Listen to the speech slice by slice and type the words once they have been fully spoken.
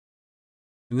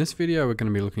In this video, we're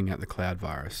going to be looking at the cloud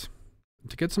virus.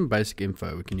 To get some basic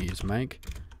info, we can use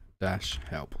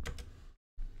make-help.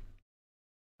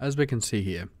 As we can see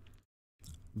here,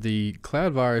 the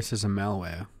cloud virus is a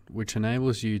malware which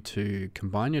enables you to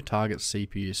combine your target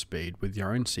CPU speed with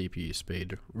your own CPU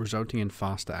speed, resulting in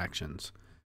faster actions.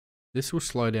 This will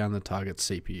slow down the target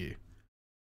CPU.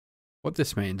 What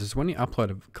this means is when you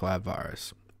upload a cloud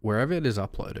virus, wherever it is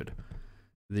uploaded,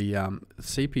 the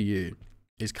CPU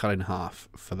is cut in half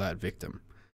for that victim,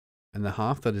 and the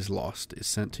half that is lost is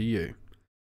sent to you.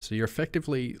 So you're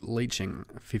effectively leeching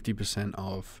 50%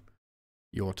 of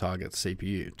your target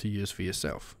CPU to use for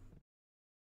yourself.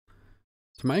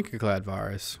 To make a cloud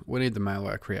virus, we need the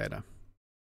malware creator,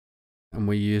 and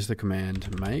we use the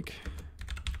command make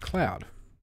cloud,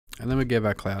 and then we give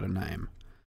our cloud a name,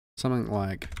 something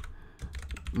like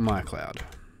my cloud.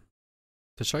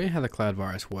 To show you how the cloud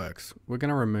virus works, we're going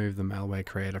to remove the malware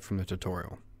creator from the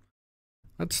tutorial.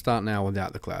 Let's start now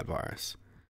without the cloud virus.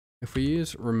 If we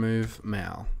use remove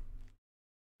mal,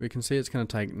 we can see it's going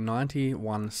to take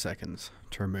 91 seconds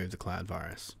to remove the cloud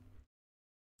virus.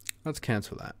 Let's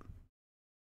cancel that.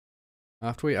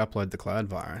 After we upload the cloud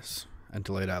virus and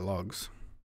delete our logs,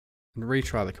 and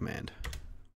retry the command.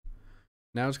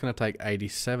 Now it's going to take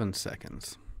 87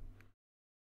 seconds.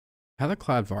 How the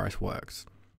cloud virus works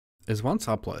is once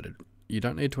uploaded, you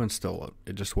don't need to install it,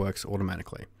 it just works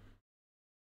automatically.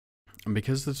 And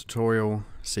because the tutorial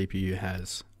CPU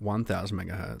has 1000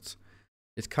 MHz,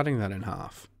 it's cutting that in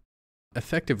half,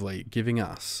 effectively giving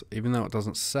us, even though it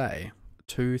doesn't say,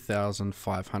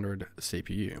 2500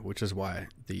 CPU, which is why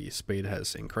the speed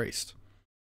has increased.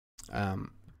 And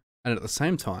at the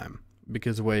same time,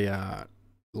 because we are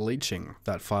leeching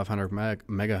that 500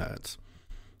 MHz,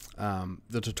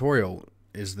 the tutorial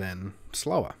is then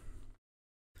slower.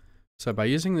 So by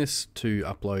using this to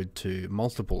upload to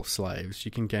multiple slaves, you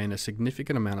can gain a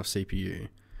significant amount of CPU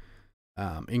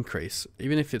increase,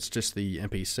 even if it's just the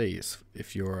NPCs,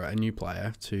 if you're a new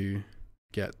player, to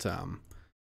get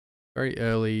very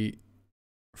early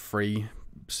free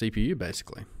CPU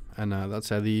basically. And that's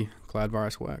how the cloud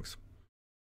virus works.